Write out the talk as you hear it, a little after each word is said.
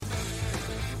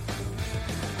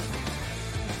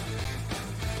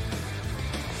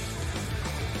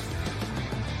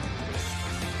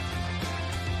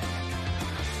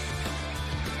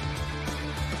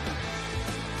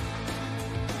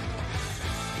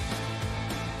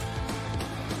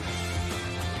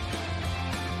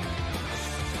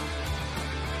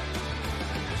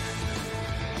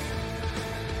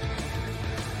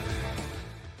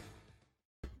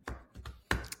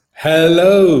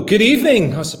Hello, good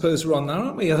evening. I suppose we're on now,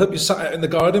 aren't we? I hope you're sat out in the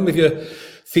garden with your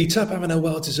feet up, having a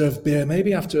well-deserved beer,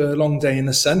 maybe after a long day in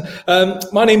the sun.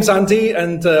 My name's Andy,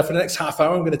 and for the next half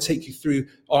hour, I'm going to take you through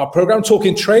our program,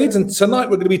 Talking Trades. And tonight,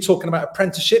 we're going to be talking about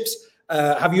apprenticeships.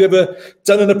 Have you ever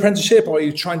done an apprenticeship, or are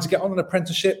you trying to get on an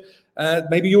apprenticeship?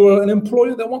 Maybe you're an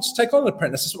employer that wants to take on an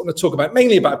apprentice. That's what we're going to talk about,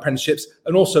 mainly about apprenticeships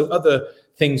and also other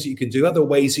things that you can do, other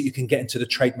ways that you can get into the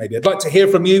trade. Maybe I'd like to hear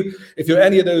from you. If you're in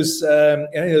any of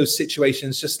those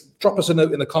situations, just drop us a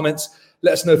note in the comments.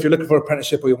 Let us know if you're looking for an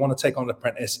apprenticeship or you want to take on an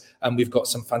apprentice. And we've got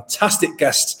some fantastic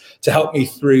guests to help me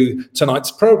through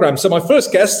tonight's program. So my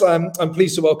first guest, I'm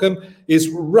pleased to welcome, is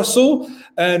Russell.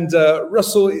 And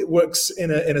Russell works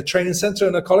in a training centre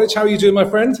in a college. How are you doing, my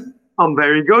friend? I'm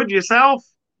very good. Yourself?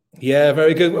 Yeah,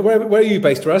 very good. Where are you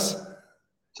based, Russ?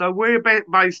 So we're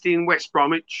based in West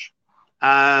Bromwich,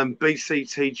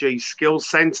 BCTG Skills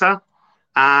Centre,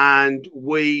 and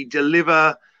we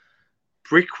deliver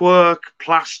brickwork,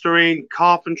 plastering,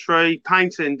 carpentry,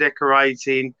 painting and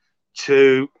decorating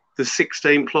to the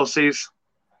 16 pluses.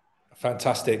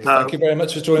 Fantastic. Thank you very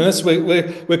much for joining us.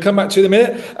 We'll come back to you in a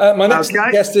minute. My next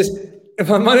guest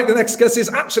is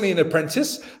actually an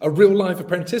apprentice, a real life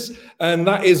apprentice, and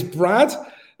that is Brad.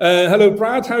 Hello,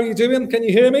 Brad. How are you doing? Can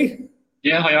you hear me?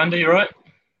 Yeah. Hi, Andy. You all right?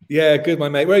 Yeah, good, my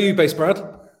mate. Where are you based, Brad?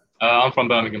 I'm from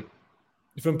Birmingham.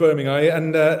 You're from Birmingham, are you?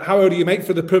 And how old are you, mate,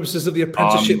 for the purposes of the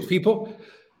apprenticeship people?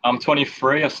 I'm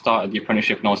 23. I started the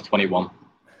apprenticeship when I was 21.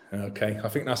 Okay, I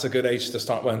think that's a good age to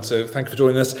start one. So thank you for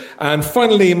joining us. And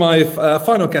finally, my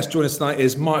final guest joining us tonight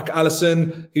is Mark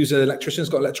Allison, who's an electrician. He's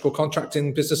got electrical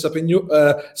contracting business up in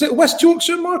is it West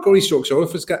Yorkshire, Mark, or East Yorkshire? I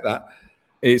always forget that.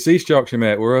 It's East Yorkshire,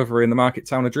 mate. We're over in the market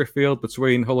town of Driffield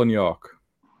between Hull and York.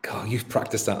 God, you've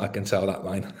practiced that. I can tell that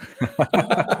line.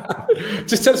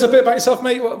 Just tell us a bit about yourself,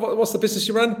 mate. What's the business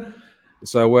you run?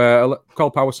 So we're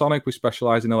called Powersonic. We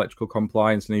specialise in electrical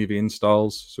compliance and EV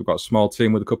installs. So we've got a small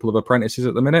team with a couple of apprentices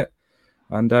at the minute.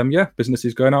 And business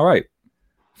is going all right.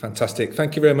 Fantastic.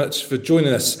 Thank you very much for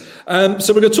joining us.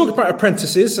 So we're going to talk about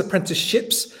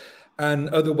apprenticeships, and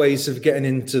other ways of getting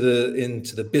into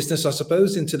the business, I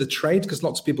suppose, into the trade, because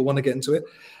lots of people want to get into it.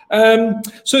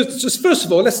 So just first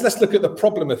of all, let's look at the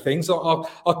problem of things.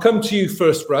 I'll come to you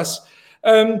first, Russ.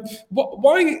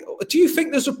 Why do you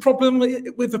think there's a problem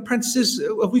with apprentices?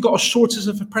 Have we got a shortage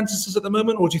of apprentices at the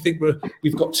moment, or do you think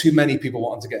we've got too many people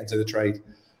wanting to get into the trade?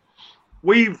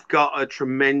 We've got a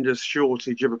tremendous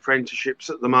shortage of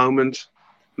apprenticeships at the moment.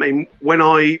 I mean, when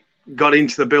I got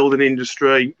into the building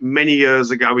industry many years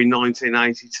ago in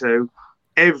 1982,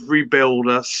 every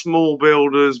builder, small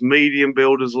builders, medium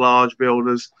builders, large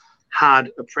builders,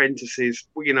 had apprentices.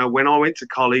 You know, when I went to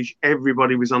college,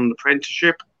 everybody was on an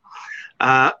apprenticeship.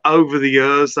 Over the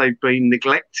years, they've been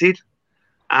neglected.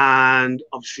 And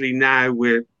obviously now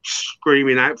we're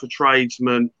screaming out for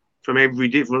tradesmen from every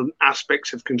different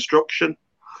aspects of construction.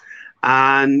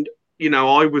 And, you know,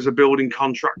 I was a building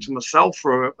contractor myself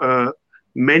for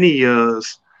many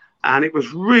years, and it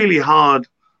was really hard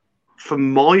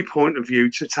from my point of view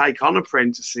to take on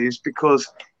apprentices because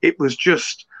it was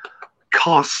just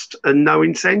cost and no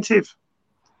incentive.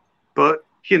 But,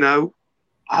 you know,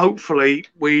 hopefully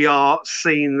we are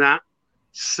seeing that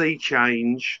sea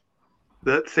change,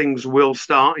 that things will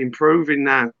start improving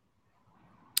now.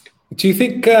 Do you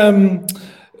think,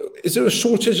 is there a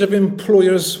shortage of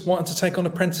employers wanting to take on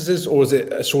apprentices, or is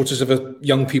it a shortage of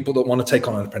young people that want to take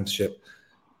on an apprenticeship?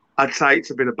 I'd say it's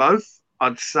a bit of both.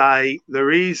 I'd say there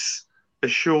is a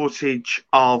shortage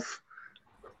of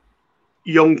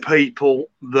young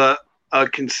people that are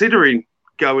considering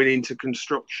going into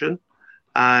construction.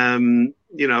 You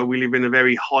know, we live in a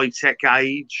very high-tech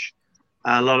age.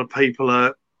 A lot of people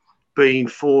are being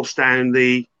forced down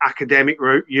the academic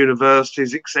route,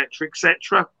 universities, etc.,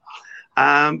 etc.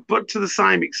 But to the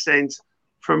same extent,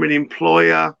 from an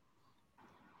employer,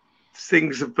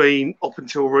 things have been, up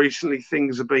until recently,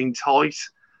 things have been tight.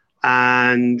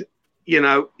 And, you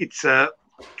know,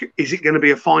 is it going to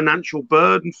be a financial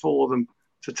burden for them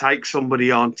to take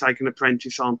somebody on, take an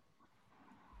apprentice on?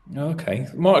 Okay.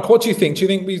 Mark, what do you think? Do you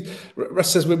think Russ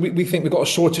says we think we've got a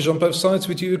shortage on both sides?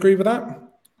 Would you agree with that?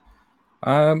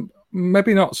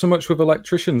 Maybe not so much with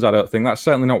electricians, I don't think. That's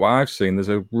certainly not what I've seen. There's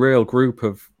a real group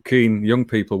of keen young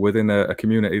people within a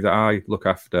community that I look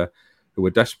after who are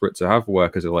desperate to have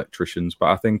work as electricians.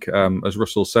 But I think, as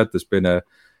Russell said, there's been a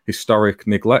historic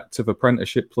neglect of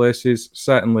apprenticeship places.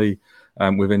 Certainly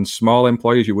within small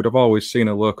employers, you would have always seen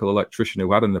a local electrician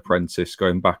who had an apprentice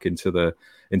going back into the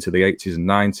 80s and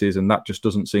 90s, and that just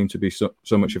doesn't seem to be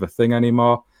so much of a thing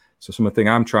anymore. So something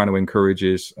I'm trying to encourage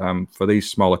is for these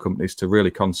smaller companies to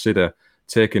really consider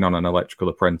taking on an electrical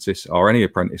apprentice or any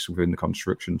apprentice within the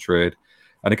construction trade.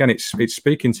 And again, it's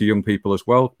speaking to young people as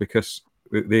well, because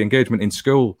the engagement in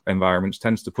school environments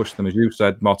tends to push them, as you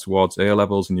said, more towards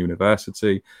A-levels and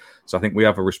university. So I think we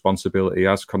have a responsibility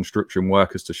as construction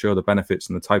workers to show the benefits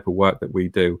and the type of work that we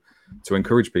do to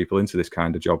encourage people into this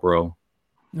kind of job role.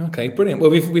 Okay, brilliant. Well,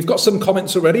 we've got some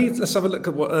comments already. Let's have a look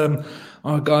at what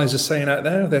our guys are saying out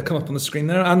there. They'll come up on the screen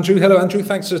there. Andrew, hello, Andrew.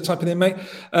 Thanks for typing in, mate.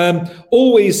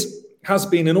 Always has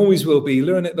been and always will be,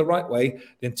 learn it the right way,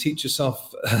 then teach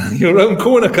yourself your own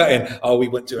corner cutting. Oh, we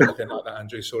wouldn't do anything like that,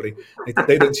 Andrew, sorry.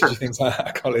 They don't teach you things like that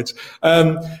at college.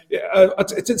 I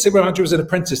didn't say where Andrew was an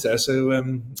apprentice there,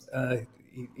 so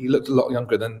he looked a lot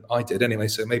younger than I did anyway,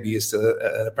 so maybe he's still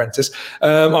an apprentice.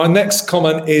 Our next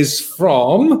comment is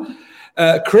from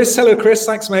Chris. Hello, Chris.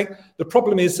 Thanks, mate. The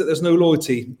problem is that there's no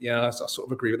loyalty. Yeah, I sort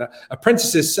of agree with that.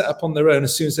 Apprentices set up on their own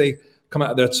as soon as they come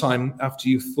out of their time after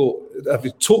you've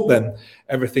taught them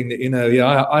everything that you know.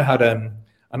 Yeah, I had an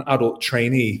adult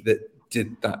trainee that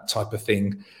did that type of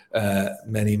thing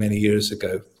many, many years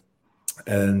ago.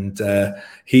 And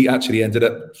he actually ended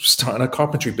up starting a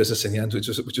carpentry business in the end, which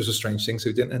was a strange thing. So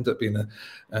he didn't end up being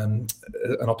an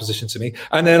opposition to me.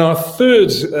 And then our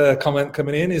third comment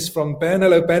coming in is from Ben.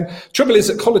 Hello, Ben. Trouble is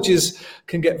that colleges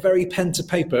can get very pen to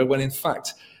paper when in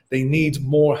fact they need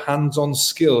more hands-on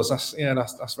skills.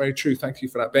 That's very true. Thank you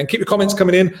for that, Ben. Keep your comments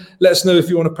coming in. Let us know if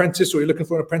you're an apprentice or you're looking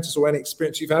for an apprentice or any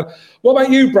experience you've had. What about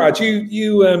you, Brad?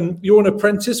 You're an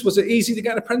apprentice. Was it easy to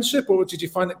get an apprenticeship, or did you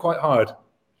find it quite hard?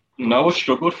 No, I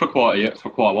struggled for quite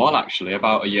a while actually.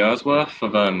 About a year's worth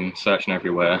of searching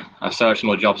everywhere. I searched on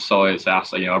all job sites.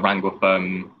 I rang up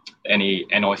any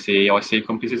NIC, EIC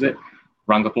companies. Is it?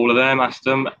 Rang up all of them. Asked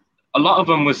them. A lot of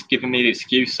them was giving me the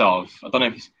excuse of, I don't know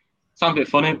if it sounds a bit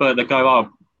funny, but they go, "Oh,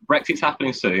 Brexit's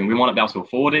happening soon. We might not be able to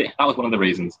afford it." That was one of the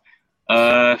reasons.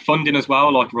 Funding as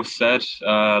well, like Russ said,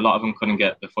 a lot of them couldn't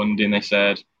get the funding. They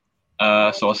said.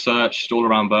 So I searched all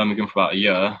around Birmingham for about a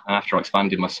year, and after I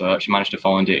expanded my search, I managed to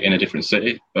find it in a different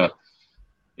city, but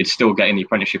it's still getting the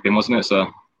apprenticeship in, wasn't it? So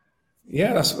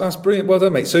yeah, that's brilliant. Well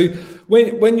done, mate. So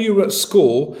when you were at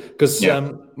school, because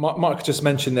Mark just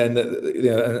mentioned then that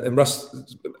and Russ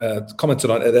commented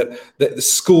on it that the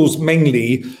schools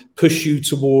mainly push you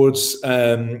towards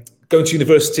going to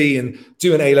university and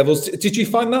doing A levels. Did you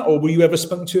find that, or were you ever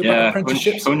spoken to about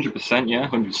apprenticeships? 100%. Yeah,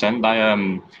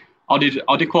 100%. I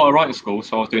did quite all right in school,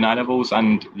 so I was doing A-levels,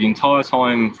 and the entire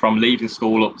time from leaving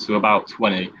school up to about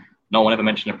 20, no one ever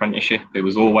mentioned apprenticeship. It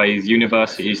was always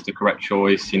university is the correct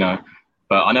choice,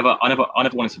 But I never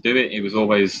wanted to do it. It was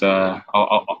always I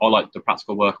liked the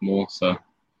practical work more. So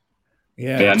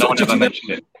no one ever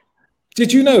mentioned it.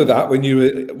 Did you know that when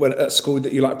you were at school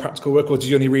that you liked practical work, or did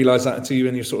you only realise that until you were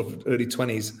in your sort of early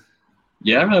 20s?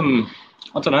 Yeah,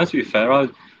 I don't know. To be fair, I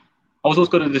was always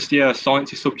good at the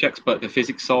sciencey subjects, but the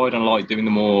physics side and like doing the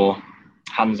more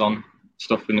hands-on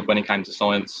stuff when it came to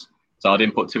science. So I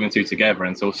didn't put two and two together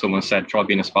until someone said, "Try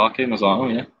being a Sparky," and I was like, "Oh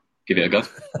yeah, give it a go."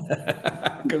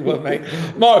 Good one, mate.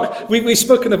 Mark, we've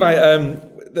spoken about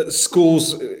that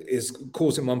schools is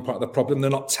causing one part of the problem.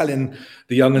 They're not telling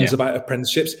the young uns about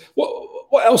apprenticeships.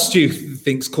 What else do you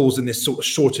think's causing this sort of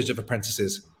shortage of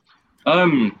apprentices?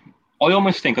 I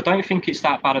don't think it's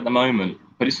that bad at the moment,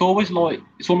 but it's almost like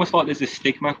there's a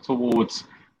stigma towards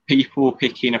people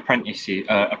picking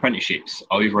apprenticeships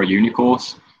over a uni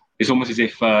course. It's almost as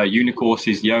if uni course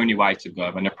is the only way to go,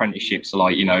 and apprenticeships are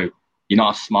like, you're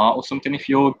not as smart or something if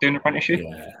you're doing an apprenticeship.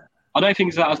 Yeah. I don't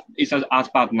think it's as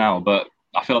bad now, but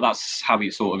I feel like that's how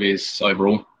it sort of is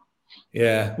overall.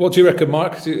 Yeah. What do you reckon,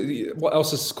 Mark? What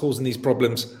else is causing these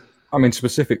problems? I mean,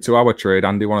 specific to our trade,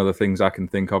 Andy, one of the things I can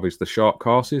think of is the short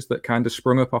courses that kind of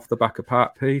sprung up off the back of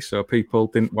Part P. So people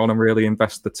didn't want to really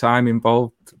invest the time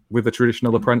involved with a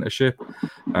traditional apprenticeship.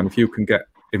 If you can get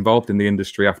involved in the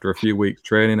industry after a few weeks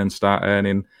training and start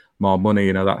earning more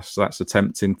money, that's a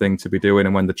tempting thing to be doing.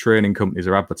 And when the training companies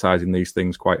are advertising these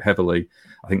things quite heavily,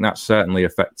 I think that's certainly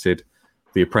affected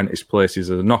the apprentice places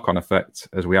as a knock-on effect,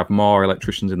 as we have more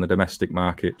electricians in the domestic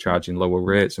market charging lower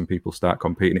rates and people start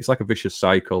competing. It's like a vicious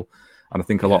cycle, and I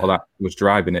think a lot of that was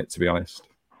driving it, to be honest.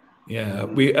 Yeah,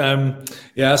 we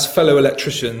as fellow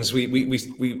electricians, we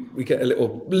get a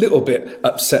little bit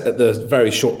upset at the very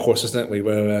short courses, don't we?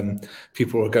 Where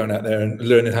people are going out there and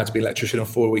learning how to be an electrician in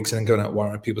 4 weeks and then going out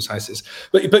wiring people's houses.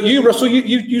 But you, Russell,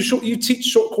 you teach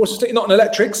short courses, not in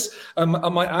electrics, I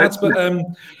might add, but.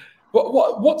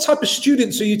 What type of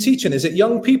students are you teaching? Is it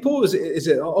young people? Is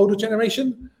it older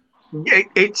generation? Yeah,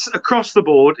 it's across the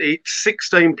board. It's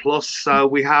 16 plus. So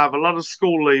we have a lot of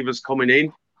school leavers coming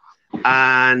in,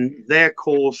 and their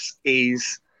course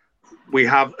is we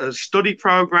have a study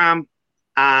program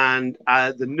and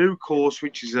the new course,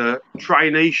 which is a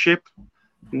traineeship,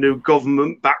 new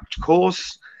government-backed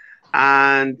course.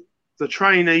 And the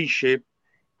traineeship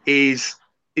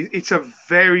it's a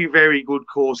very, very good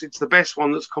course. It's the best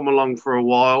one that's come along for a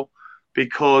while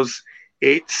because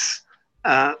it's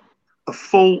a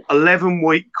full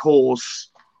 11-week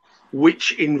course,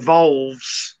 which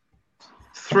involves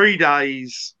 3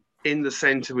 days in the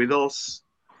centre with us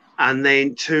and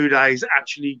then 2 days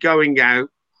actually going out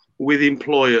with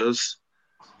employers,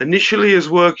 initially as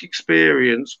work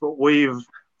experience, but we've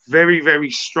very,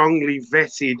 very strongly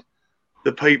vetted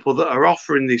the people that are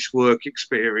offering this work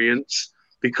experience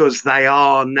because they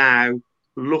are now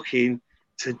looking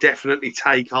to definitely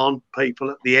take on people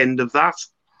at the end of that,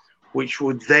 which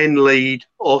would then lead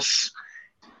us,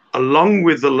 along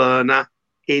with the learner,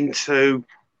 into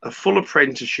a full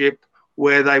apprenticeship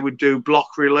where they would do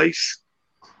block release,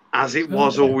 as it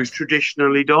was always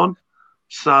traditionally done.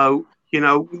 So, you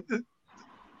know,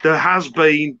 there has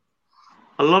been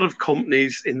a lot of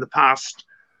companies in the past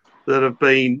that have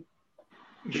been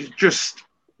just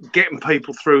getting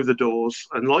people through the doors.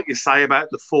 And like you say about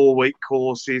the 4-week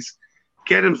courses,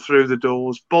 get them through the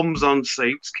doors, bums on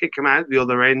seats, kick them out the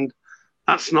other end.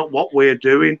 That's not what we're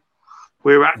doing.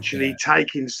 We're actually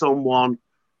taking someone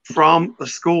from a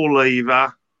school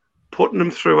leaver, putting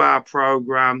them through our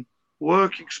program,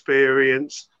 work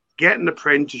experience, get an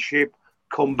apprenticeship,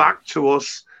 come back to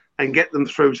us and get them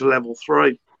through to level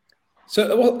 3.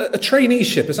 So a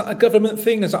traineeship, is that a government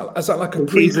thing? Is that like a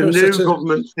precursor? It's a new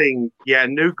government thing. Yeah,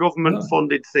 new government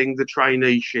funded thing, the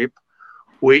traineeship,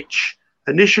 which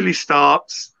initially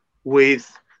starts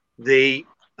with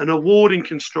an award in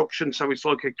construction. So it's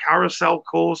like a carousel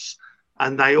course.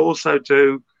 And they also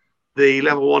do the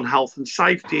level 1 health and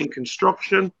safety in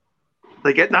construction.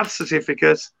 They get that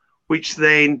certificate, which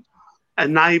then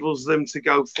enables them to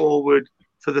go forward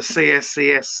for the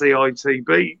CSCS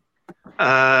CITB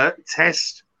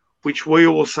test, which we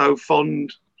also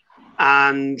fund,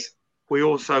 and we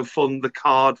also fund the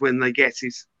card when they get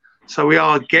it. So we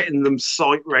are getting them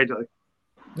site ready.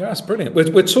 Yeah, that's brilliant.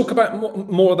 We'll talk about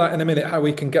more of that in a minute, how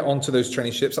we can get onto those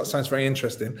traineeships. That sounds very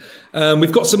interesting.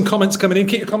 We've got some comments coming in.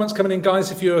 Keep your comments coming in,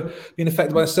 guys, if you're being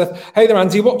affected by this stuff. Hey there,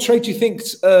 Andy. What trade do you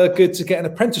think's good to get an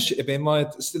apprenticeship in?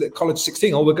 Still at college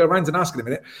 16. We'll go around and ask in a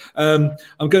minute.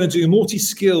 I'm going to do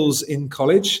multi-skills in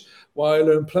college while I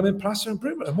learn plumbing, plaster and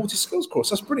brickwork. A multi-skills course.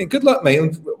 That's brilliant. Good luck, mate.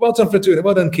 And well done for doing it.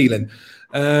 Well done, Keelan.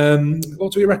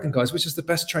 What do we reckon, guys? Which is the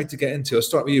best trade to get into? I'll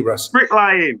start with you, Russ.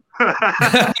 Bricklaying.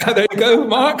 There you go,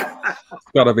 Mark.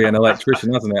 It's got to be an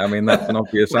electrician, hasn't it? I mean, that's an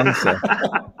obvious answer.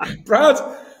 Brad?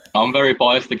 I'm very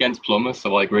biased against plumbers,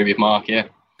 so I agree with Mark here.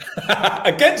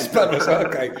 Against plumbers,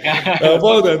 okay.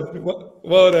 Well done.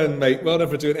 Well done, mate. Well done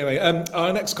for doing it anyway.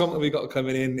 Our next comment we got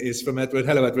coming in is from Edward.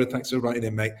 Hello, Edward. Thanks for writing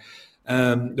in, mate.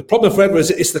 The problem for Edward is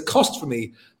it's the cost for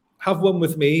me. Have one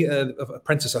with me,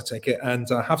 apprentice, I take it, and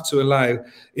I have to allow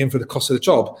in for the cost of the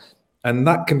job. And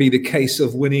that can be the case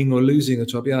of winning or losing a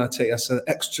job. Yeah, I take that's an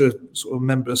extra sort of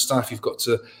member of staff you've got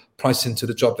to price into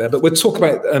the job there. But we'll talk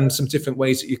about some different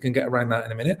ways that you can get around that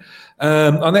in a minute.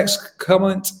 Our next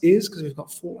comment is, because we've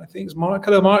got 4, I think, it's Mark.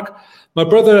 Hello, Mark. My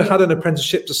brother had an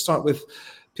apprenticeship to start with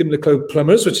Pimlico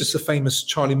Plumbers, which is the famous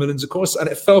Charlie Mullins, of course, and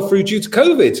it fell through due to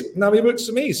COVID. Now he works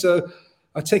for me. So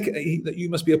I take it that you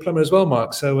must be a plumber as well,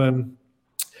 Mark. So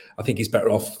I think he's better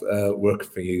off working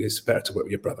for you. It's better to work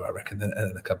with your brother, I reckon, than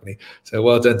a company. So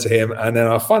well done to him. And then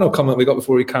our final comment we got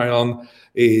before we carry on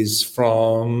is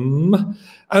from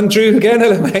Andrew again.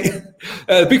 Hello, mate.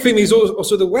 The big thing is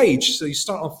also the wage. So you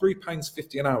start on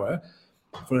 £3.50 an hour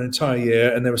for an entire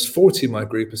year, and there was 40 in my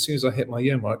group. As soon as I hit my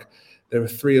year mark, there were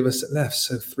 3 of us that left.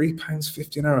 So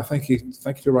 £3.50 an hour. Thank you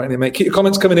for writing in, mate. Keep your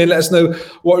comments coming in. Let us know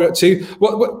what you're up to.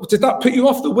 What did that put you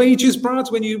off the wages, Brad,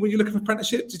 when you're looking for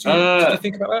apprenticeship? Did you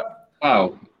think about that?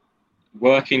 Wow.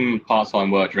 Working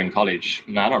part-time work during college,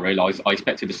 no, not really. I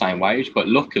expected the same wage, but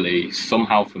luckily,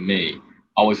 somehow for me,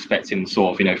 I was expecting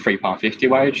sort of, £3.50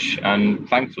 wage. And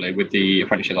thankfully, with the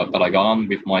apprenticeship that I got on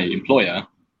with my employer,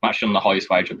 I'm actually on the highest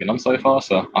wage I've been on so far,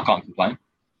 so I can't complain.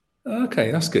 Okay,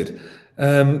 that's good.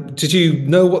 Did you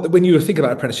know when you were thinking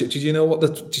about apprenticeship? Did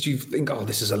you think,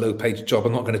 this is a low-paid job?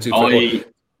 I'm not going to do it.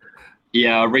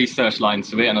 I researched that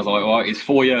into it, and I was like, well, it's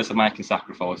 4 years of making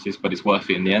sacrifices, but it's worth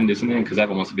it in the end, isn't it? Because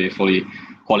everyone wants to be a fully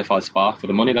qualified spark for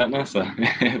the money, don't they? So,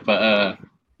 but I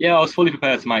was fully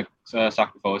prepared to make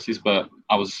sacrifices, but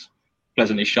I was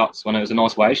pleasantly shocked when it was a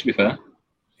nice wage, to be fair.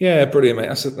 Yeah, brilliant, mate.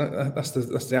 That's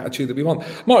the attitude that we want.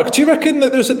 Mark, do you reckon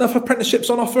that there's enough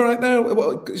apprenticeships on offer right now?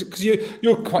 Because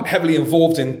you're quite heavily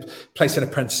involved in placing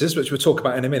apprentices, which we'll talk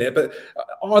about in a minute. But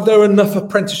are there enough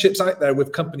apprenticeships out there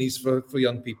with companies for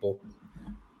young people?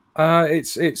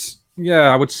 It's yeah,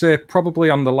 I would say probably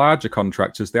on the larger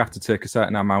contractors, they have to take a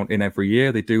certain amount in every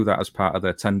year. They do that as part of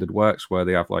their tendered works, where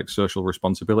they have like social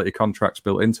responsibility contracts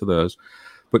built into those.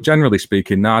 But generally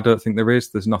speaking, no, I don't think there is.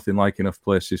 There's nothing like enough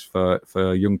places for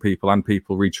young people and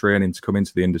people retraining to come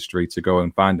into the industry to go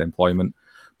and find employment.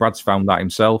 Brad's found that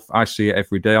himself. I see it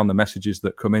every day on the messages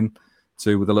that come in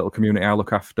to the little community I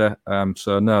look after.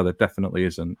 So no, there definitely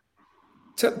isn't.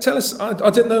 Tell us, I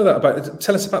didn't know that about it.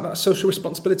 Tell us about that social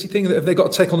responsibility thing. That have they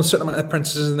got to take on a certain amount of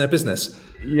apprentices in their business?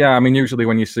 Yeah, I mean, usually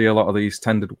when you see a lot of these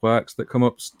tendered works that come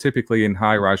up, typically in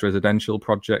high-rise residential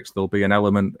projects, there'll be an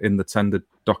element in the tendered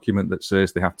document that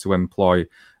says they have to employ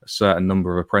a certain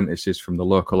number of apprentices from the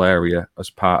local area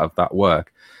as part of that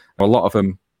work. A lot of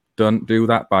them don't do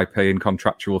that by paying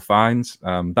contractual fines.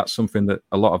 That's something that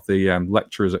a lot of the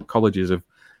lecturers at colleges have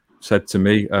said to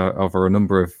me over a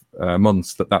number of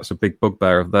months, that's a big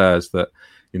bugbear of theirs, that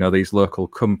these local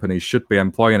companies should be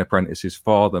employing apprentices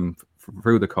for them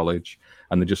through the college,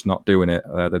 and they're just not doing it.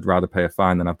 They'd rather pay a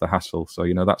fine than have the hassle. So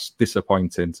that's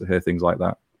disappointing to hear things like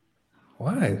that.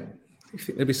 Why? You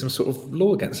think there'd be some sort of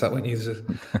law against that, wouldn't you?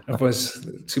 Otherwise,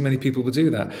 too many people would do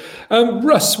that.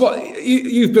 Russ,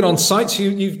 you've been on sites.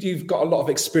 You've got a lot of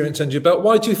experience under your belt.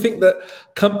 Why do you think that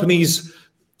companies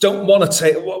don't want to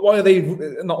take? Why are they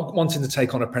not wanting to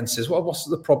take on apprentices? What's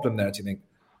the problem there, do you think?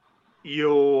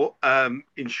 Your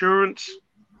insurance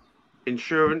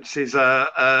is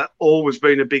always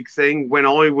been a big thing. When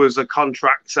I was a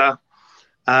contractor,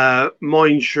 my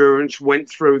insurance went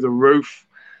through the roof.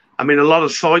 I mean, a lot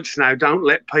of sites now don't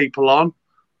let people on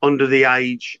under the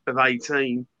age of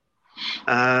 18.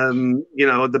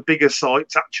 The bigger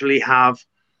sites actually have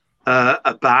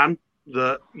a ban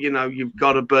that, you've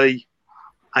got to be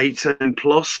 18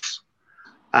 plus,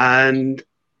 and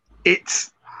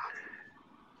it's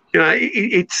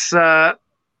the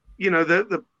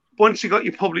once you got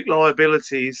your public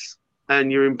liabilities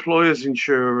and your employer's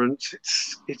insurance,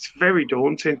 it's very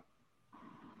daunting.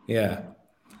 Yeah,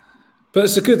 but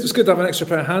it's good to have an extra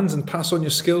pair of hands and pass on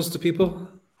your skills to people.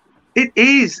 It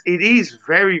is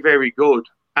very, very good,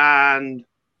 and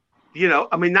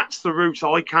that's the route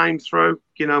I came through.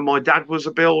 My dad was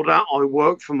a builder. I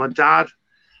worked for my dad.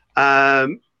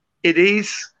 It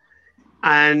is,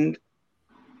 and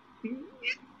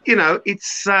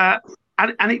it's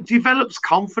and it develops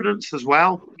confidence as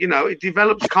well. It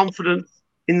develops confidence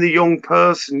in the young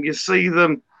person. You see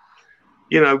them,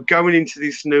 going into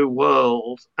this new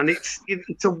world, and it's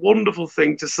a wonderful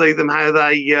thing to see them how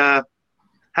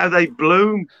they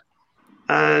bloom,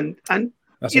 and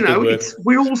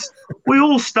we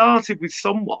all started with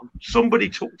someone. Somebody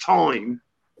took time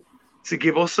to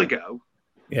give us a go.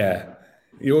 Yeah,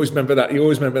 you always remember that. You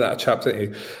always remember that chap, don't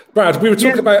you, Brad? We were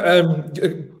talking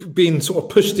about being sort of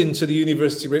pushed into the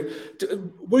university route.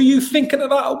 Were you thinking of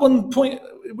that at one point?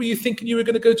 Were you thinking you were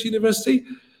going to go to university?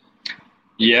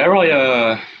 Yeah,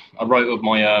 I wrote up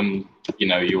my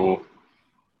your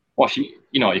what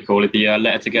you call it, the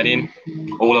letter to get in,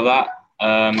 all of that.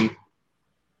 I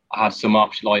had some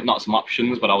options, not some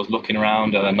options, but I was looking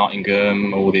around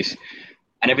Nottingham, all this.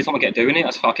 And every time I get doing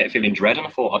it, I kept feeling dread, and I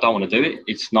thought, I don't want to do it.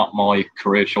 It's not my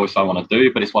career choice I want to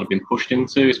do, but it's what I've been pushed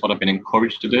into. It's what I've been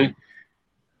encouraged to do.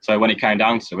 So when it came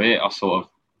down to it, I sort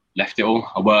of left it all.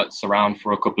 I worked around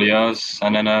for a couple of years,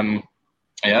 and then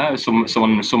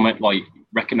someone like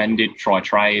recommended try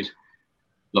trade.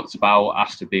 Looked about,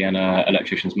 asked to be an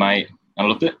electrician's mate, and I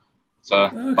loved it. So,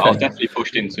 okay. But I was definitely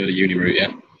pushed into the uni route.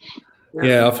 Yeah.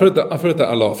 Yeah, I've heard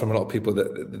that a lot from a lot of people,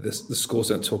 that the schools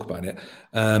don't talk about it.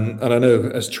 And I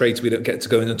know as trades we don't get to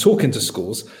go in and talk into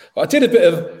schools. But I did a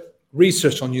bit of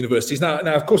research on universities. Now,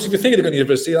 of course, if you're thinking of going to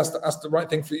university, that's the right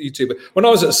thing for you too. But when I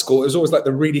was at school, it was always like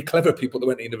the really clever people that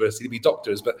went to university to be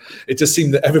doctors. But it just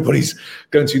seemed that everybody's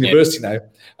going to university now.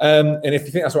 And if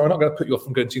you think that's right, I'm not going to put you off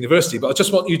from going to university. But I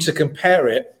just want you to compare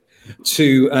it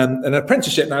to an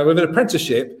apprenticeship. Now, with an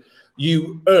apprenticeship,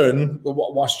 you earn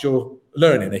whilst you're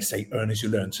learning. They say earn as you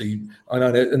learn. So I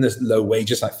know, and there's low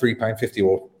wages like £3.50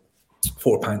 or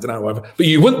 £4 an hour, whatever. But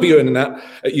you wouldn't be earning that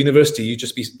at university.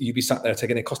 You'd be sat there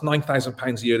taking it. Cost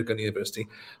 £9,000 a year to go to university.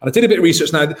 And I did a bit of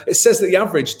research. Now it says that the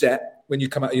average debt when you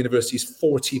come out of university is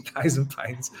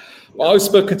 £40,000. Well, I've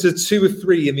spoken to 2 or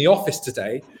 3 in the office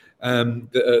today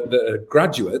that are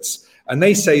graduates, and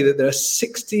they say that there are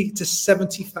 £60,000 to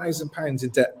 £70,000 in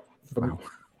debt from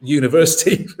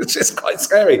university, which is quite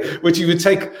scary, which you would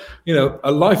take,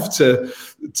 a life to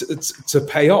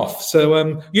pay off.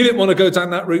 So you didn't want to go down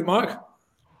that route, Mark?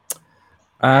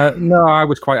 No, I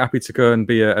was quite happy to go and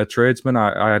be a tradesman.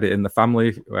 I had it in the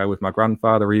family with my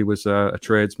grandfather. He was a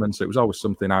tradesman, so it was always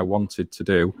something I wanted to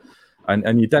do.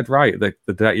 And you're dead right.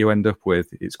 The debt you end up with,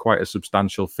 it's quite a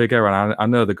substantial figure. And I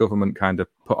know the government kind of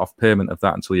put off payment of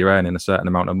that until you're earning a certain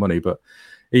amount of money. But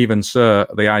even so,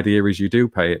 the idea is you do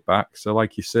pay it back. So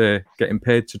like you say, getting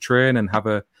paid to train and have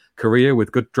a career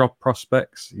with good job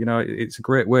prospects, it's a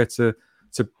great way to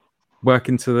work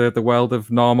into the world of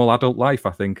normal adult life,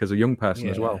 I think, as a young person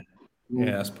as well.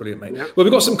 Yeah, that's brilliant, mate. Yeah. Well,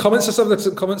 we've got some comments. Let's have a look at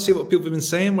some comments, see what people have been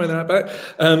saying, where they're about.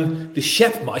 The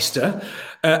Chefmeister.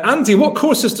 Andy, what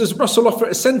courses does Russell offer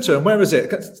at a centre, and where is it?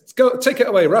 Take it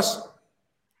away, Russ.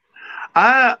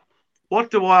 What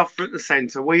do I offer at the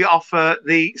centre? We offer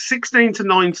the 16 to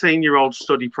 19-year-old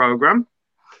study programme.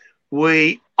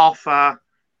 We offer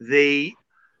the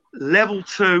level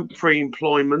 2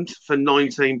 pre-employment for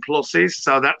 19 pluses.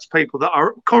 So that's people that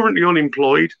are currently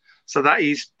unemployed. So that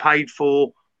is paid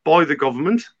for by the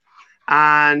government.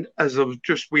 And as of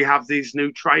we have these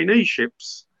new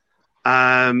traineeships.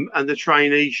 And the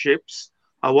traineeships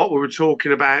are what we were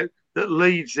talking about that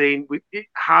leads in. It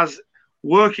has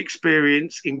work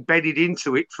experience embedded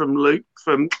into it from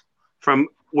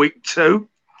week 2.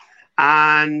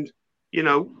 And,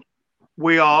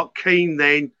 we are keen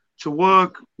then to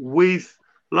work with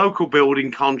local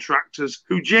building contractors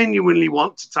who genuinely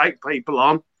want to take people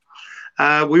on.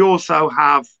 We also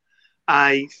have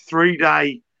a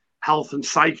 3-day health and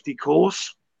safety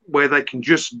course where they can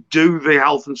just do the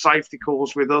health and safety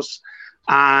course with us,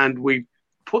 and we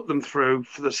put them through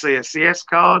for the CSCS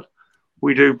card.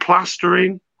 We do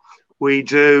plastering. We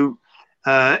do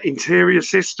interior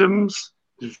systems.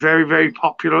 It's very, very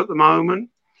popular at the moment.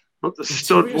 Not the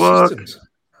stud work. Systems.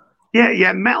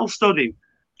 Yeah, metal studding,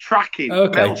 tracking,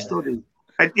 metal studding.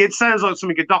 It sounds like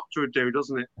something a doctor would do,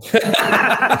 doesn't it?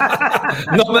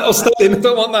 Not metal studding. I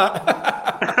don't want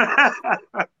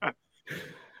that.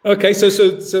 Okay, so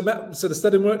the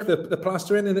studding work, the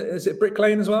plastering, and is it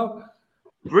bricklaying as well?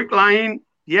 Bricklaying,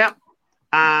 yeah.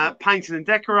 Painting and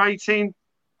decorating.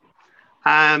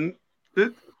 Any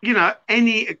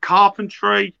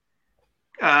carpentry.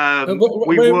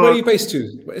 where are you based to?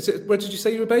 Where did you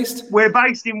say you were based? We're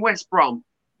based in West Brom.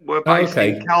 We're based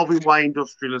in Calvin Way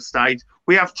Industrial Estate.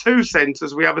 We have 2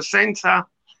 centres. We have a centre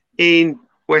in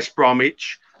West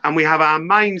Bromwich, and we have our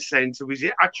main centre, which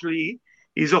actually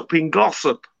is up in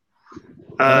Glossop,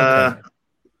 12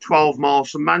 miles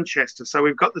from Manchester. So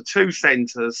we've got the 2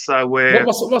 centres. So we're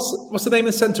what's the name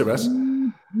of the centre, Russ?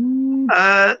 The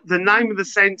name of the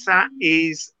centre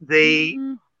is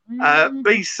the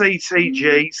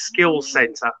BCTG Skills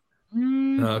Centre.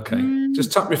 Okay,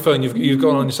 just tap your phone. You've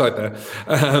gone on your side there.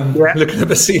 Looking at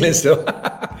the ceiling still.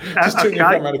 Just turn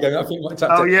your camera again. I think you might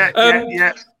tap it.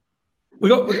 Yeah.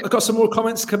 We've got some more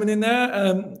comments coming in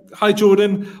there. Hi,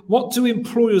 Jordan. What do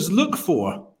employers look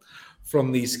for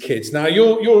from these kids? Now,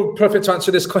 you're perfect to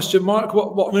answer this question, Mark.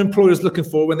 What are employers looking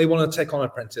for when they want to take on an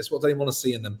apprentice? What do they want to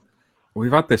see in them?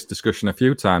 We've had this discussion a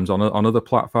few times on other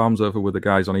platforms over with the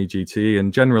guys on EGT,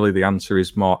 and generally the answer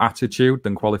is more attitude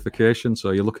than qualification.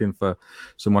 So you're looking for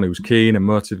someone who's keen and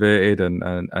motivated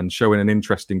and showing an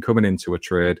interest in coming into a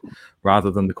trade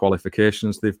rather than the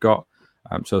qualifications they've got.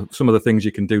 So some of the things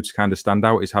you can do to kind of stand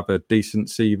out is have a decent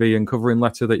CV and covering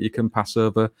letter that you can pass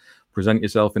over, present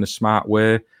yourself in a smart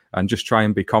way, and just try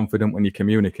and be confident when you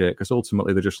communicate, because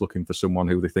ultimately they're just looking for someone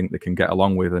who they think they can get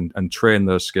along with and train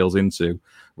those skills into,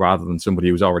 rather than somebody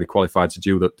who's already qualified to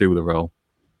do the role.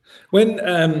 When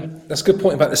that's a good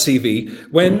point about the CV.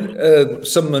 When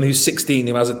someone who's 16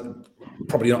 who hasn't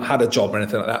probably not had a job or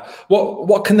anything like that,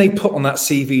 what can they put on that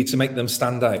CV to make them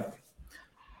stand out?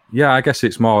 Yeah, I guess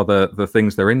it's more the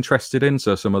things they're interested in.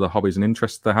 So some of the hobbies and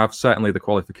interests they have, certainly the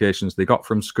qualifications they got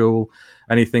from school,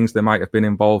 any things they might have been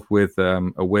involved with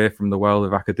away from the world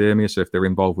of academia. So if they're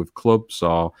involved with clubs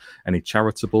or any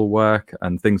charitable work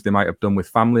and things they might have done with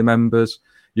family members.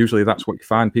 Usually that's what you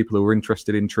find. People who are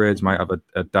interested in trades might have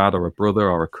a dad or a brother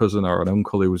or a cousin or an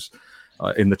uncle who's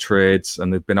in the trades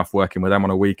and they've been off working with them on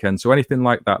a weekend. So anything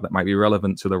like that might be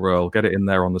relevant to the role, get it in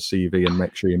there on the CV and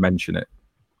make sure you mention it.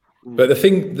 But the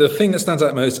thing that stands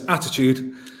out most,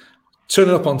 attitude,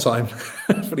 turning up on time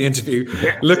for the interview,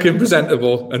 looking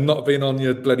presentable, and not being on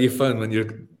your bloody phone when you're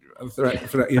throughout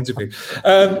the interview.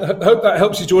 I hope that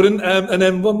helps you, Jordan. And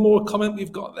then one more comment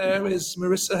we've got there is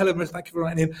Marissa. Hello, Marissa. Thank you for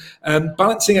writing in.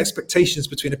 Balancing expectations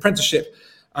between apprenticeship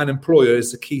and employer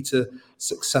is the key to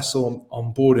successful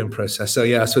onboarding process. So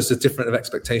yeah, so it's a different of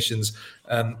expectations,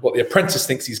 what the apprentice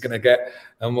thinks he's going to get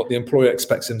and what the employer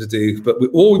expects him to do. But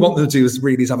all we want them to do is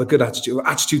have a good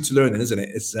attitude to learning, isn't it?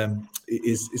 It's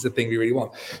is the thing we really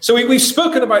want. So we've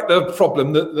spoken about the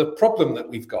problem that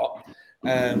we've got.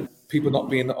 People not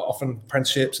being often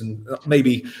apprenticeships and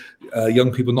maybe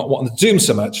young people not wanting to do them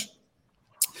so much.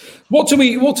 What do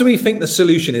we think the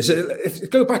solution is? If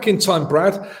go back in time,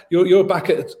 Brad, you're back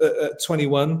at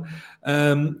 21.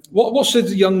 What should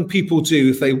young people do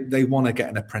if they want to get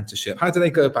an apprenticeship? How do they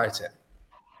go about it?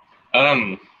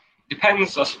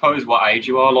 Depends, I suppose, what age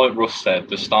you are. Like Russ said,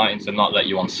 they're starting to not let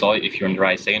you on site if you're under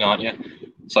 18, aren't you?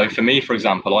 So for me, for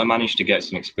example, I managed to get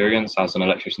some experience as an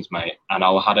electrician's mate, and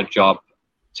I had a job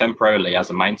temporarily as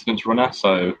a maintenance runner.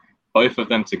 So both of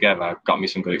them together got me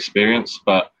some good experience.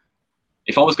 But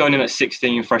if I was going in at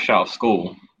 16, fresh out of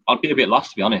school, I'd be a bit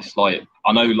lost, to be honest. Like,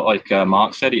 I know, like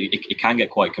Mark said, it can get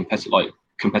quite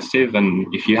competitive,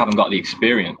 and if you haven't got the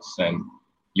experience, then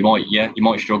you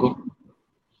might struggle.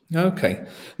 Okay.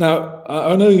 Now,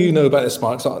 I know you know about this,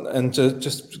 Mark, and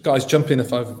just guys, jump in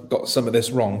if I've got some of this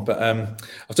wrong, but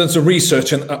I've done some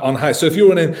research on how. So if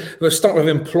you're let's start with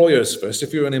employers first.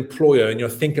 If you're an employer and you're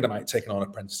thinking about taking on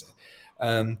apprentices,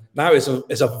 now is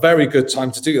a very good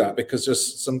time to do that, because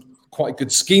there's some quite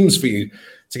good schemes for you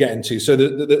to get into. So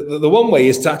the one way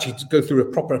is to actually go through a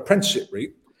proper apprenticeship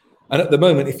route. And at the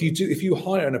moment, if you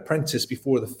hire an apprentice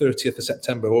before the 30th of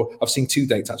September, or I've seen 2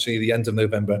 dates actually, the end of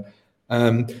November,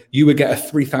 you would get a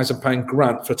 £3,000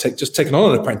 grant for just taking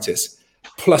on an apprentice,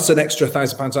 plus an extra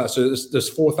 £1,000 out. So there's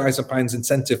 £4,000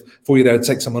 incentive for you there to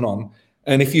take someone on.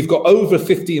 And if you've got over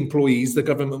 50 employees, the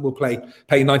government will pay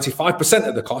 95%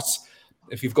 of the costs.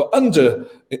 If you've got under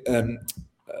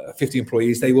 50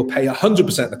 employees, they will pay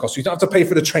 100% of the cost. You don't have to pay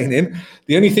for the training.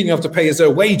 The only thing you have to pay is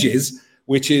their wages,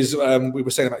 which is we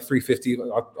were saying about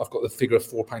 £3.50. I've got the figure of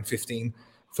 £4.15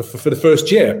 for the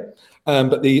first year.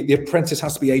 But the apprentice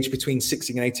has to be aged between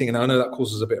 16 and 18, and I know that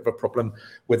causes a bit of a problem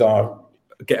with our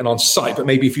getting on site. But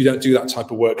maybe if you don't do that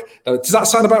type of work, does that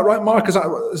sound about right, Mark? Is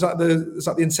that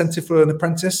the incentive for an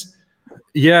apprentice?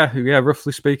 Yeah.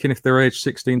 Roughly speaking, if they're aged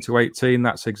 16 to 18,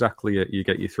 that's exactly it. You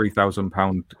get your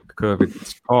 £3,000 COVID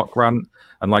support grant,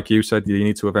 and like you said, you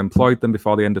need to have employed them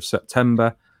before the end of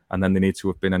September, and then they need to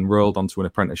have been enrolled onto an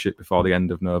apprenticeship before the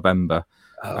end of November.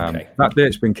 Okay. That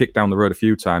date's been kicked down the road a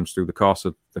few times through the course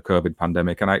of the COVID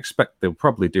pandemic, and I expect they'll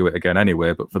probably do it again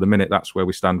anyway, but for the minute, that's where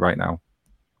we stand right now.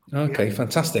 Okay,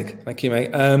 fantastic. Thank you,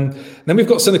 mate. Then we've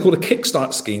got something called a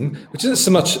Kickstart scheme, which isn't so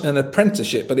much an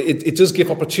apprenticeship, but it does give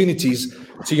opportunities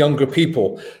to younger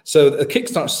people. So the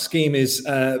Kickstart scheme is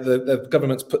the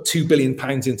government's put £2 billion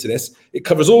into this. It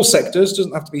covers all sectors,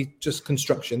 doesn't have to be just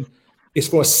construction. It's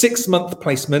for a 6-month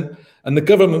placement, and the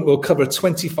government will cover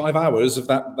 25 hours of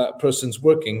that person's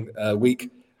working week,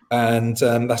 and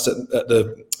that's at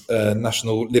the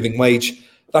national living wage.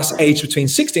 That's aged between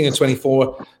 16 and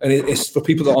 24, and it's for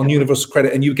people that are on universal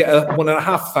credit, and you get a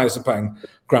 £1,500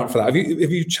 grant for that. Have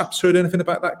you chaps heard anything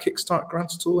about that Kickstart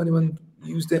grant at all? Anyone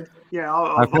used it? Yeah,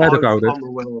 I've heard about it. I'm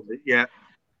aware of it. Yeah.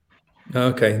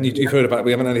 Okay, you've heard about it.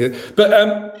 We haven't anything.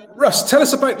 But Russ, tell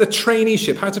us about the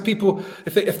traineeship. How do people,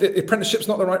 if the apprenticeship's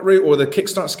not the right route, or the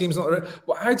Kickstart scheme's not the right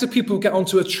route, how do people get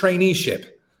onto a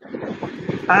traineeship?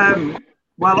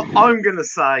 Well, I'm going to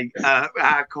say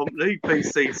our company,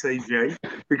 PCCG,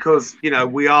 because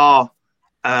we are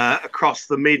across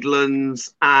the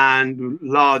Midlands and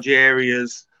large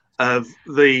areas of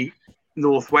the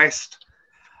Northwest,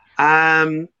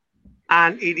 and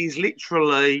it is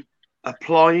literally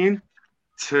applying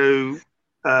to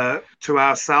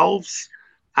ourselves,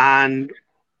 and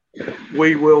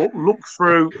we will look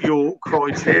through your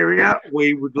criteria.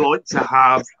 We would like to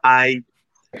have a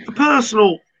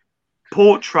personal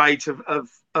portrait of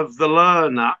the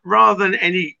learner, rather than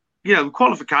any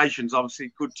qualifications.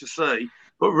 Obviously good to see,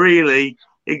 but really,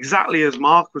 exactly as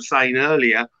Mark was saying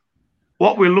earlier,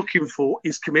 what we're looking for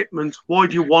is commitment. Why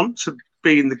do you want to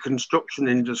be in the construction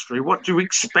industry? What do you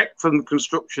expect from the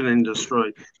construction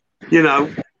industry?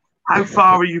 How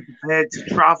far are you prepared to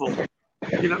travel?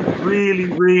 Really,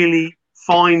 really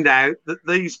find out that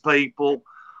these people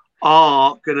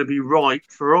are going to be right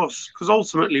for us, because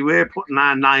ultimately we're putting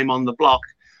our name on the block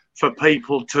for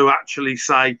people to actually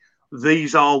say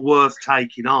these are worth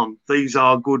taking on. These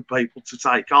are good people to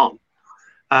take on.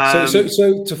 So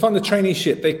to fund the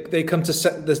traineeship, they come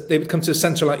to a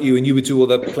centre like you, and you would do all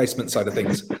the placement side of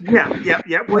things. Yeah.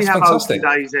 We have open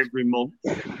days every month,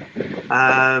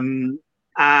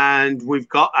 and we've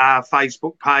got our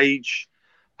Facebook page,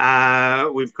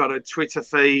 we've got a Twitter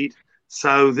feed,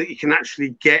 so that you can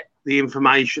actually get the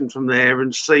information from there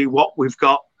and see what we've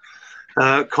got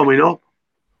coming up.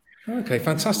 Okay,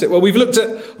 fantastic. Well, we've looked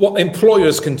at what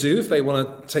employers can do if they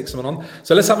want to take someone on.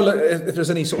 So let's have a look if there's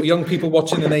any sort of young people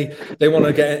watching and they want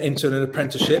to get into an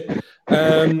apprenticeship.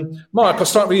 Mark, I'll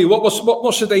start with you.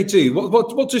 What should they do?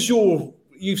 What does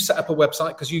you've set up a website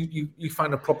because you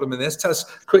find a problem in this. Tell us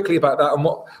quickly about that and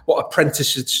what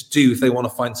apprentices should do if they want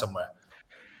to find somewhere.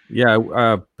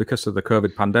 Yeah, because of the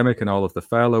COVID pandemic and all of the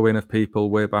furloughing of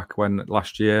people way back when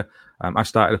last year, I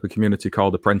started up a community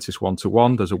called Apprentice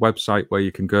 1-to-1. There's a website where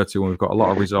you can go to, and we've got a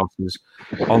lot of resources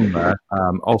on there.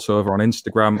 Also over on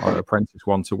Instagram, Apprentice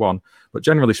 1-to-1. But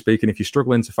generally speaking, if you're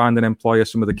struggling to find an employer,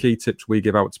 some of the key tips we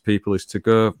give out to people is to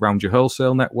go around your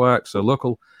wholesale network, so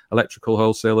local electrical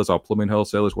wholesalers or plumbing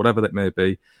wholesalers, whatever that may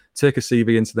be. Take a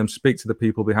CV into them, speak to the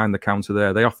people behind the counter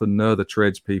there. They often know the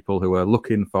tradespeople who are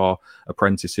looking for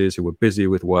apprentices, who are busy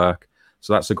with work.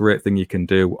 So that's a great thing you can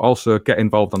do. Also, get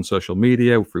involved on social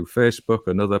media through Facebook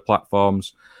and other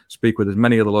platforms. Speak with as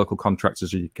many of the local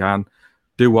contractors as you can.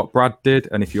 Do what Brad did,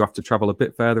 and if you have to travel a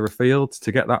bit further afield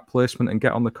to get that placement and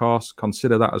get on the course,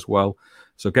 consider that as well.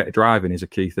 So get driving is a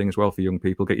key thing as well for young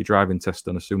people. Get your driving test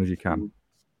done as soon as you can.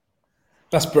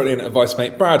 That's brilliant advice,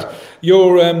 mate. Brad,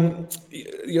 you're in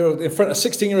front of a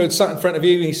 16-year-old sat in front of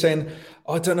you, and he's saying,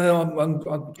 I don't know,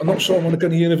 I'm not sure I want to go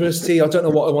to university. I don't know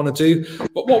what I want to do.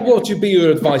 But what would you be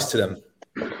your advice to them?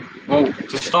 Well,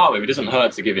 to start with, it doesn't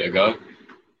hurt to give it a go.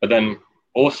 But then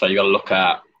also you got to look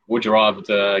at, would you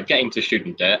rather get into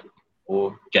student debt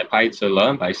or get paid to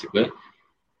learn, basically?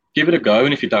 Give it a go,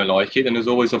 and if you don't like it, then there's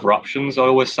always other options. I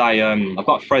always say, I've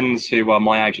got friends who are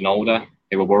my age and older.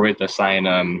 They were worried. They're saying,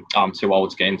 I'm too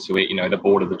old to get into it. They're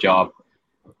bored of the job.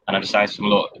 And I just say to them,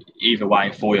 look, either way,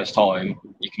 in 4 years' time,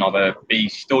 you can either be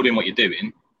still doing what you're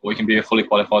doing, or you can be a fully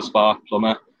qualified spark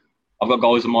plumber. I've got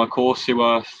guys on my course who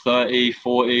are 30,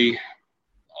 40,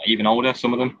 even older,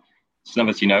 some of them. It's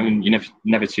never, you're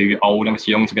never too old, never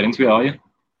too young to get into it, are you?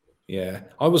 Yeah,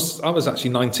 I was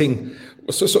actually 19,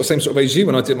 sort of same sort of age as you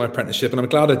when I did my apprenticeship, and I'm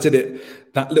glad I did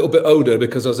it that little bit older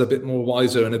because I was a bit more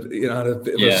wiser and had a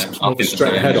bit of a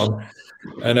straight head on.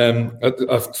 And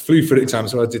I flew through the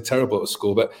exams, so I did terrible at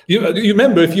school. But you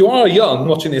remember, if you are young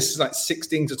watching this, like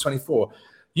 16 to 24,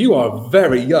 you are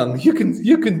very young. You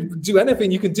can do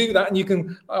anything. You can do that,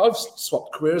 and I've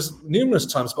swapped careers numerous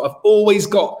times, but I've always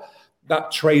got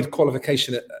that trade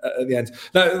qualification at the end.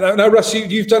 Now, Russ,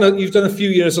 you've done a few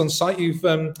years on site. You've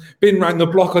been around the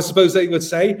block, I suppose they would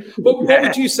say. But what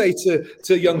would you say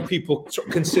to young people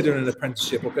considering an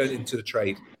apprenticeship or going into the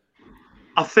trade?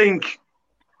 I think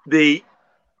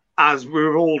as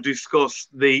we've all discussed,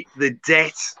 the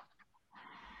debt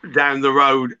down the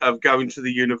road of going to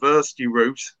the university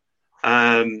route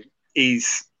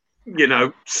is,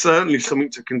 certainly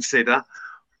something to consider.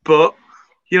 But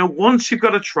once you've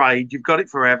got a trade, you've got it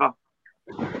forever.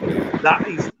 That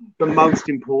is the most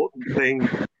important thing.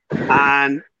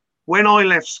 And when I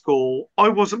left school, I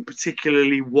wasn't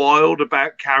particularly wild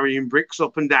about carrying bricks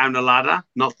up and down a ladder.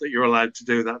 Not that you're allowed to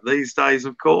do that these days,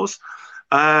 of course.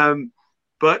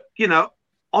 But,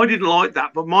 I didn't like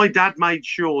that. But my dad made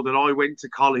sure that I went to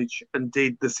college and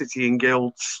did the City and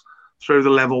Guilds through the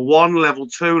level 1, level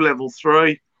 2, level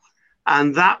 3.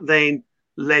 And that then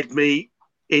led me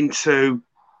into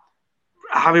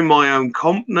having my own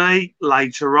company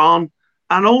later on,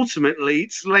 and ultimately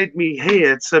it's led me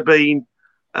here to being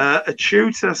a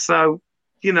tutor. So,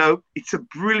 it's a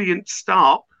brilliant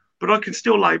start, but I can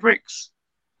still lay bricks.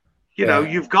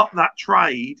 You've got that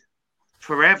trade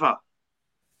forever.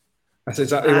 That's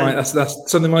exactly right.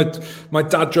 That's something my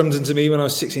dad drummed into me when I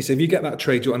was 16. He said, if you get that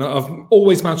trade, and I've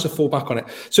always managed to fall back on it.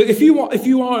 So if you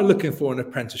are looking for an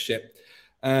apprenticeship,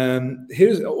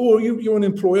 you're an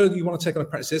employer, you want to take on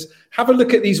apprentices, have a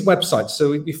look at these websites.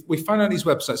 So we found out these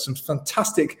websites, some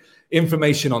fantastic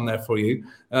information on there for you.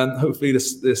 Hopefully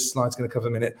this slide's going to cover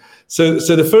a minute. So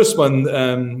the first one,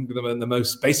 the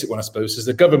most basic one, I suppose, is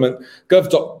the government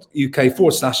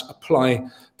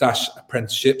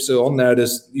gov.uk/apply-apprenticeship. So on there,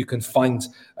 you can find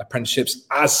apprenticeships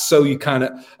you can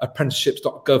at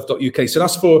apprenticeships.gov.uk. So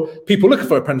that's for people looking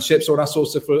for apprenticeships, or that's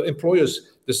also for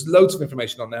employers. There's loads of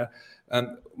information on there.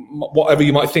 Whatever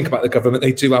you might think about the government,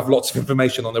 they do have lots of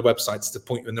information on their websites to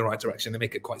point you in the right direction. They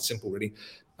make it quite simple, really.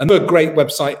 Another great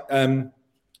website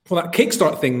for that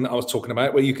Kickstart thing that I was talking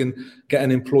about, where you can get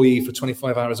an employee for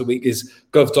 25 hours a week, is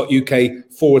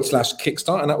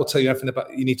gov.uk/Kickstart, and that will tell you everything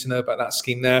about you need to know about that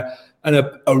scheme there. And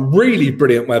a really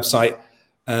brilliant website.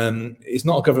 It's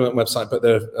not a government website, but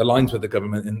they're aligned with the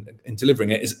government in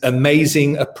delivering it, is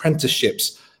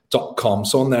AmazingApprenticeships.com.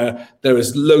 So on there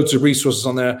is loads of resources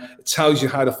on there. It tells you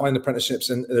how to find apprenticeships,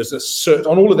 and there's a search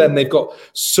on all of them. They've got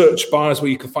search bars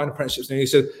where you can find apprenticeships near you.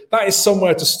 So that is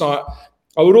somewhere to start.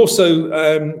 I would also,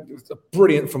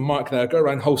 brilliant from Mark there, go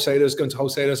around wholesalers, go into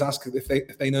wholesalers, ask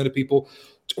if they know the people,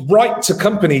 Write to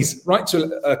companies, write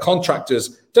to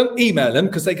contractors. Don't email them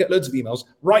because they get loads of emails.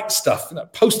 Write stuff,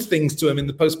 post things to them in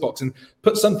the post box, and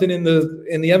put something in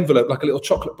the envelope, like a little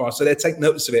chocolate bar, so they take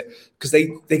notice of it, because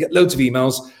they get loads of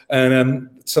emails, and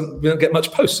we don't get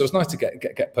much posts, so it's nice to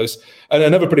get posts. And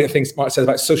another brilliant thing Mark said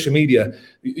about social media: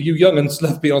 you young'uns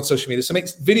love being on social media, so make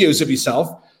videos of yourself,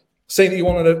 saying that you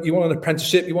want an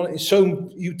apprenticeship, you want to show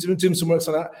you doing some work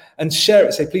on that, and share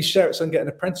it. Say, please share it so I can get an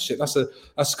apprenticeship. That's a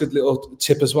good little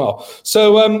tip as well.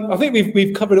 So I think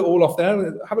we've covered it all off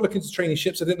there. Have a look into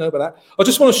traineeships. I didn't know about that. I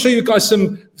just want to show you guys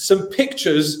some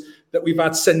pictures that we've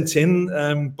had sent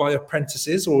in by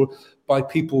apprentices or by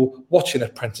people watching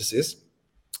apprentices.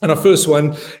 And our first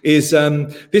one is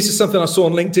this is something I saw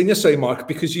on LinkedIn yesterday, Mark,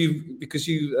 because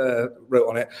you wrote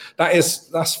on it.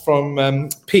 That's from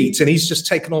Pete, and he's just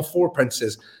taken on 4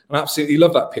 apprentices. And I absolutely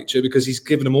love that picture because he's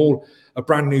given them all a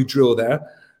brand new drill there,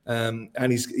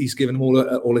 and he's given them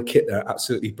all a kit there.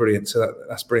 Absolutely brilliant. So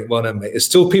that's brilliant. Well done, mate. There's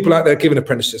still people out there giving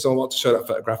apprentices. So I want to show that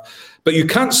photograph, but you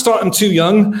can't start them too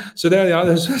young. So there they are.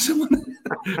 There's someone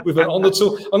with it on the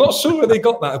tool. I'm not sure where they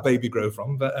got that Baby Grow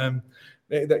from, but.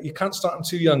 That you can't start them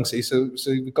too young, see, so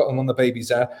we've got them on the babies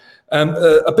there.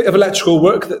 A bit of electrical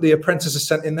work that the apprentice has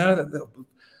sent in there.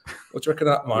 What do you reckon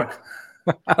of that, Mark?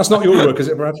 That's not your work, is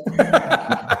it, Brad?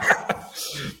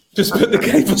 Just put the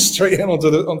cable straight in onto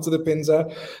the pins there.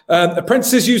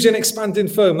 Apprentices using expanding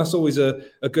foam. That's always a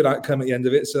good outcome at the end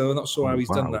of it. So I'm not sure how he's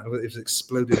done that. It's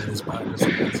exploded in his bag or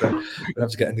something. So we'll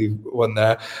have to get a new one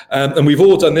there. And we've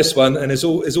all done this one. And it's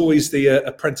always the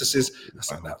apprentices.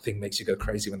 That's like that thing makes you go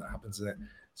crazy when that happens, isn't it?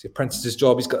 It's the apprentice's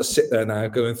job. He's got to sit there now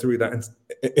going through that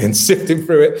and sifting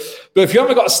through it. But if you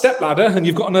haven't got a step ladder and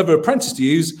you've got another apprentice to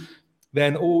use,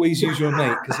 then always use your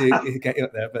mate because he'll get you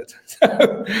up there. But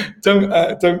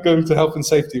don't go to health and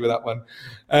safety with that one.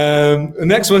 The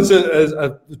next one's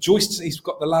a joist. He's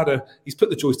got the ladder. He's put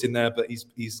the joist in there, but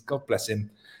he's God bless him.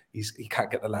 He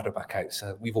can't get the ladder back out.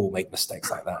 So we've all made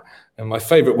mistakes like that. And my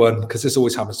favourite one, because this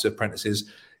always happens to apprentices,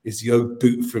 is the old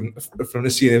boot from the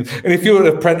ceiling. And if you're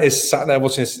an apprentice sat there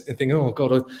watching this and thinking, oh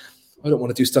God, I don't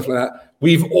want to do stuff like that.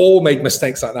 We've all made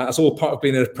mistakes like that. It's all part of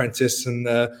being an apprentice, and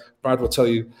Brad will tell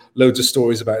you loads of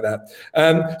stories about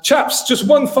that. Chaps, just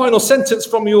one final sentence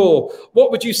from you all.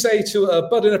 What would you say to a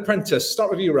budding apprentice?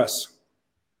 Start with you, Russ.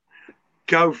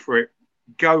 Go for it.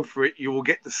 Go for it. You will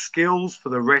get the skills for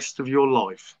the rest of your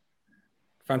life.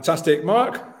 Fantastic.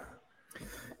 Mark?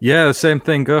 Yeah, the same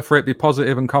thing. Go for it. Be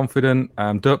positive and confident.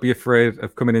 Don't be afraid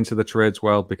of coming into the trades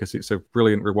world, because it's a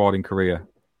brilliant, rewarding career.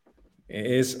 It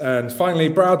is. And finally,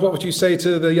 Brad, what would you say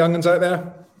to the young ones out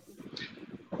there?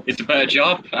 It's a better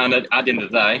job, and at the end of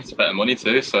the day, it's better money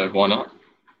too, so why not?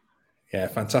 Yeah,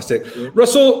 fantastic.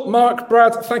 Russell, Mark,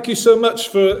 Brad, thank you so much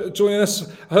for joining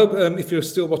us. I hope if you're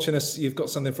still watching us, you've got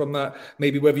something from that,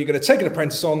 maybe whether you're going to take an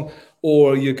apprentice on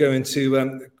or you're going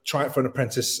to try it for an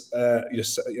apprentice,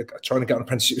 you're trying to get an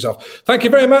apprenticeship yourself. Thank you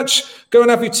very much. Go and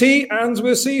have your tea, and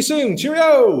we'll see you soon.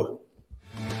 Cheerio.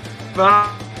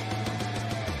 Bye.